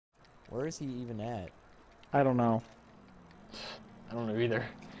Where is he even at? I don't know. I don't know either.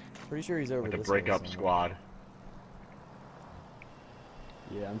 Pretty sure he's over With the this breakup way squad.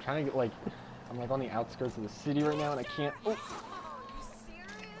 Yeah, I'm trying to get like, I'm like on the outskirts of the city right now, and I can't. Oh,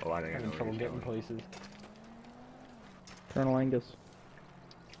 Oh, I I'm think I know having where trouble you're getting going. places. Colonel Angus.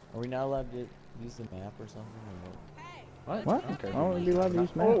 Are we not allowed to use the map or something? Or What? What? Okay. Oh, we'd be allowed to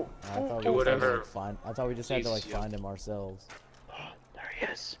use map. Oh, what? I thought we Do just had to, whatever. like, find. I thought we just had to like Jesus, yeah. find him ourselves. There he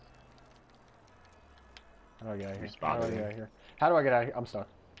is. How do I get out of here? He's How do I spotted get him. out of here? How do I get out of here? I'm stuck.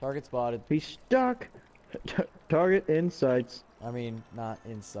 Target spotted. He's stuck. Target in sights. I mean, not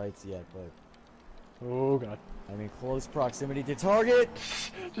in sights yet, but Oh god. I mean close proximity to target.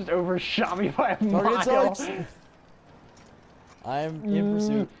 Just overshot me by a Target mile. sights. I am in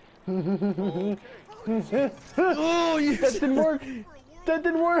pursuit. Oh, that didn't work. That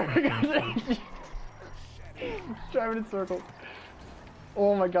didn't work. Driving in circles.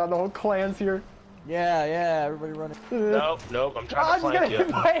 Oh my god, the whole clan's here. Yeah, everybody running. Nope, nope, I'm Oh, trying I to just got flank hit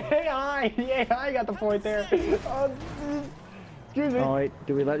you. by AI. The AI got the point there. Excuse me. Oh wait,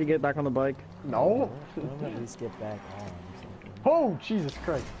 do we let you get back on the bike? No. Let him at least get back on. Or something. Oh, Jesus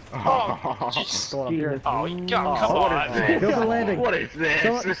Christ. Oh, Jesus. Going up here. Jesus. Oh, God, come what on, is man. Go for the landing. What is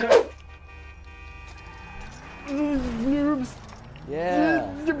this? Noobs. Yeah.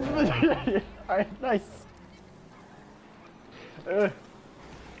 Alright, nice.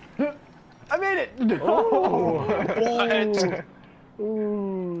 I made it! Oh. What?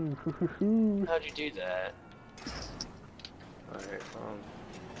 Ooh. How'd you do that? Alright,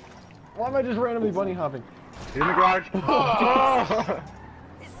 Why am I just randomly bunny hopping? He's in the garage.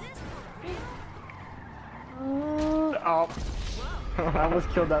 Oh. I almost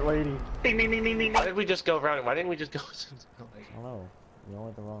killed that lady. Ding, ding, ding, ding, ding. Why did we just go around it? Why didn't we just go I don't know. We all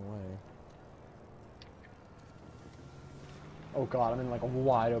went the wrong way. Oh god, I'm in like a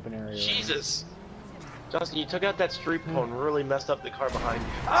wide open area. Jesus! Justin, you took out that street pole and really messed up the car behind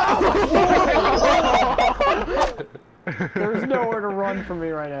you. There's nowhere to run from me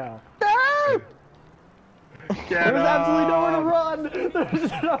right now. Get There's absolutely nowhere to him. run!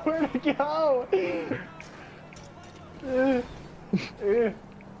 There's nowhere to go!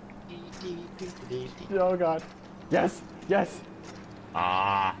 Oh god. Yes! Yes!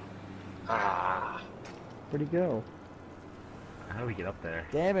 Ah. Ah. Where'd he go? How do we get up there?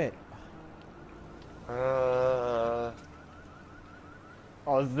 Damn it. Oh,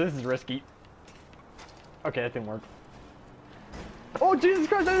 this is risky. Okay, that didn't work. Oh, Jesus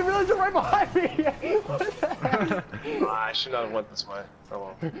Christ, I didn't realize you're right behind me! What the heck? I should not have went this way.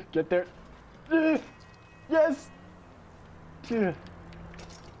 Oh well. Get there. Yes! He's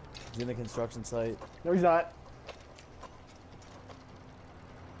in the construction site. No, he's not.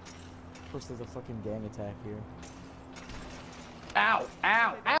 Of course, there's a fucking gang attack here. Ow!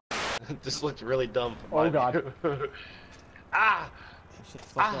 Ow! Ow! This looked really dumb. Oh god. Ah! Shut the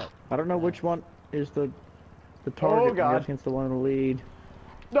fuck up. I don't know which one is the target. God. I'm guessing it's the one in the lead.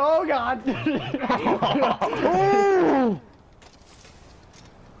 No, God! Oh!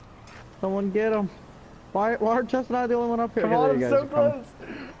 Someone get him. Why are Chess and I the only one up here? Come Okay, on, there I'm you so guys are coming.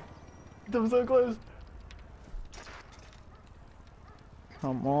 close! I'm so close.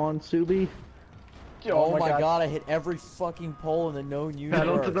 Come on, Subi. Oh my god, I hit every fucking pole in the known universe.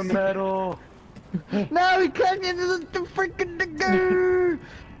 Pedal to the metal. No, he can't get into the freaking digger!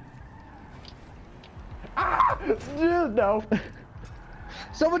 Ah! No.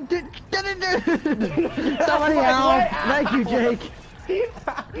 Someone get in there! Somebody help! Thank you, Jake.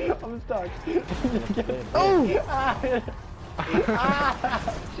 I'm stuck. Oh!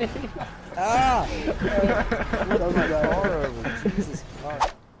 Ah! Oh my god. Car over. Jesus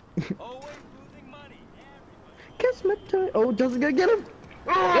Christ. Kiss my toe. Oh, it doesn't gonna get him!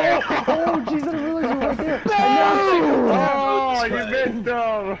 Oh, jeez, I didn't realize you were right there. Oh, you missed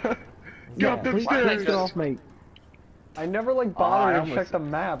him. Get up the Please stairs. get off me. I never like I bothered to almost- check the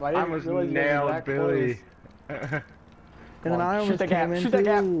map. I I didn't almost realize you were nailed that Billy. close. And then I Shoot almost that gap, came in shoot that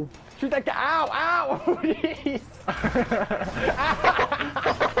gap. too. Shoot that guy! Ow! Ow! Jeez!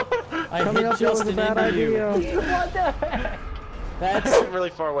 I Coming hit up here was a Justin bad into you. idea. What the heck? I That's wasn't really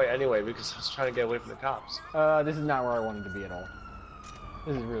far away anyway because I was trying to get away from the cops. This is not where I wanted to be at all.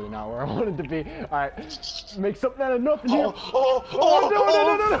 This is really not where I wanted to be. Alright. Make something out of nothing here. Oh,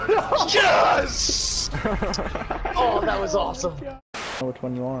 no, no. Yes! Oh, that was awesome. I know which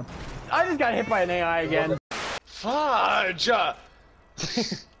one you are. I just got hit by an AI again. Fudge!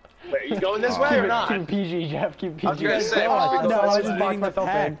 Wait, are you going this way or not? Keep it PG, Jeff. Keep it I was PG. gonna say, Oh, I I no, thought I you just were boxed leading the myself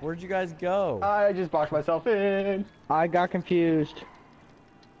pack. in. Where'd you guys go? I just boxed myself in. I got confused.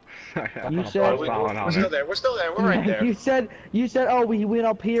 You Oh, said. we're still there. We're still there. We're right there. You said, oh, we went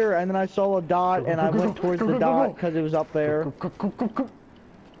up here, and then I saw a dot, and I went towards the dot because it was up there.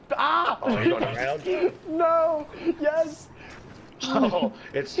 Ah! Oh, you're going around? No! Yes! Oh,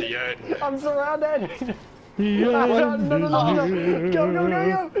 it's the end. I'm surrounded! Yeah. No!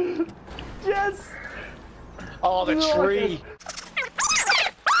 Go! Yes! Oh, the tree.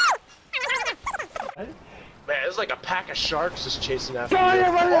 Man, it's like a pack of sharks just chasing after you.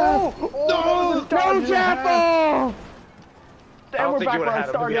 Oh! No, Jaffa! I And don't we're think back you would where I have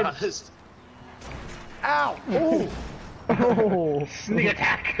had him, to be started. honest. Ow! Ooh! Oh. Sneak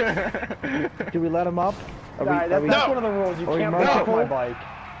attack. Do we let him up? Are Alright, are that's No. one of the rules. You Are we can't break merciful? my bike.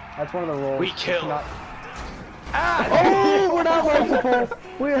 That's one of the rules. We You kill. cannot- Oh, we're not merciful.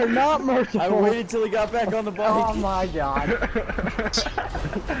 We are not I merciful. waited till he got back on the bike. Oh my god.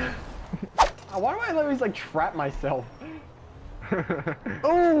 Why do I always like trap myself?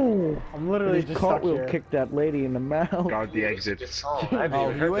 Oh, I'm literally just stuck cartwheel here. kicked that lady in the mouth. Guard the exit. Good song. I haven't Oh,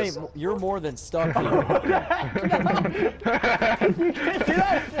 even heard you this ain't. song. You're more than stuck here. You can't do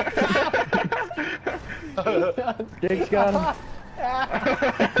that! Diggs got him.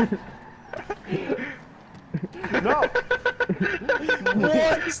 No!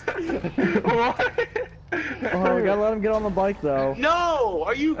 What? Oh, we gotta let him get on the bike though. No!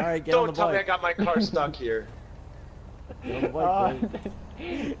 Are you? Alright, get on Don't the tell me I bike. got my car stuck here. Get on the bike,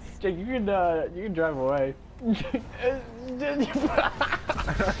 Jake, you can drive away. Gotta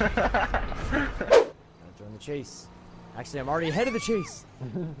join the chase. Actually, I'm already ahead of the chase.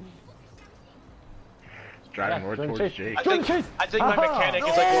 Driving more join towards chase. Jake. I think my mechanic is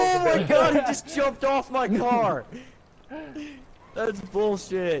like Oh over my there. god, he just jumped off my car. That's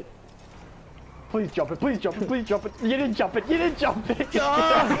bullshit. Please jump it, please jump it, please jump it. You didn't jump it, you didn't jump it. Get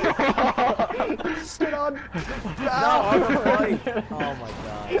on! No, on the bike. Oh my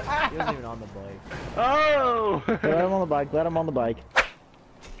god. He wasn't even on the bike. Oh! Let him on the bike. Let him on the bike.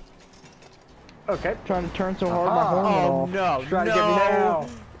 Okay. Trying to turn so hard, my horn went Oh off. no, Try to no. get me now.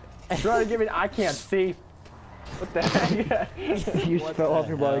 Try to get me. I can't see. What the heck? You What fell the off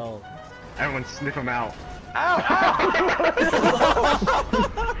your bike. hell? Everyone sniff him out.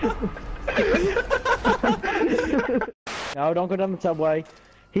 No, don't go down the subway.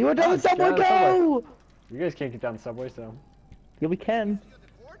 He went down Oh, the subway. get down the Go! You guys can't get down the subway, so. Yeah, we can.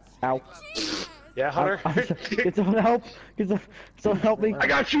 Ow. Yeah, Hunter. Get someone help. Get someone help me. I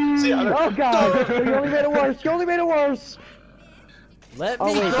got you! See, Hunter. Oh god! You only made it worse. You only made it worse. Let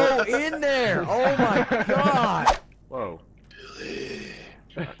Oh, me wait. go in there. Oh my god. Whoa.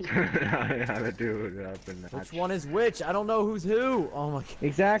 How to do it up in that. Which one is which? I don't know who's who. Oh my god.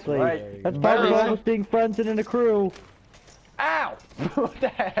 Exactly. Right. That's part of Right. all of us being friends and in a crew. Ow! What the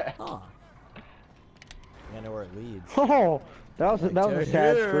heck? Huh. I know where it leads. Oh, that was a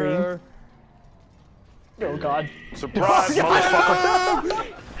sad scream. Here. Oh god. Surprise,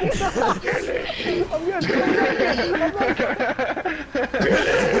 motherfucker! I'm good.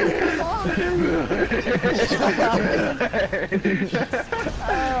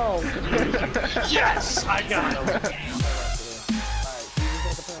 Ow! Yes, I got him.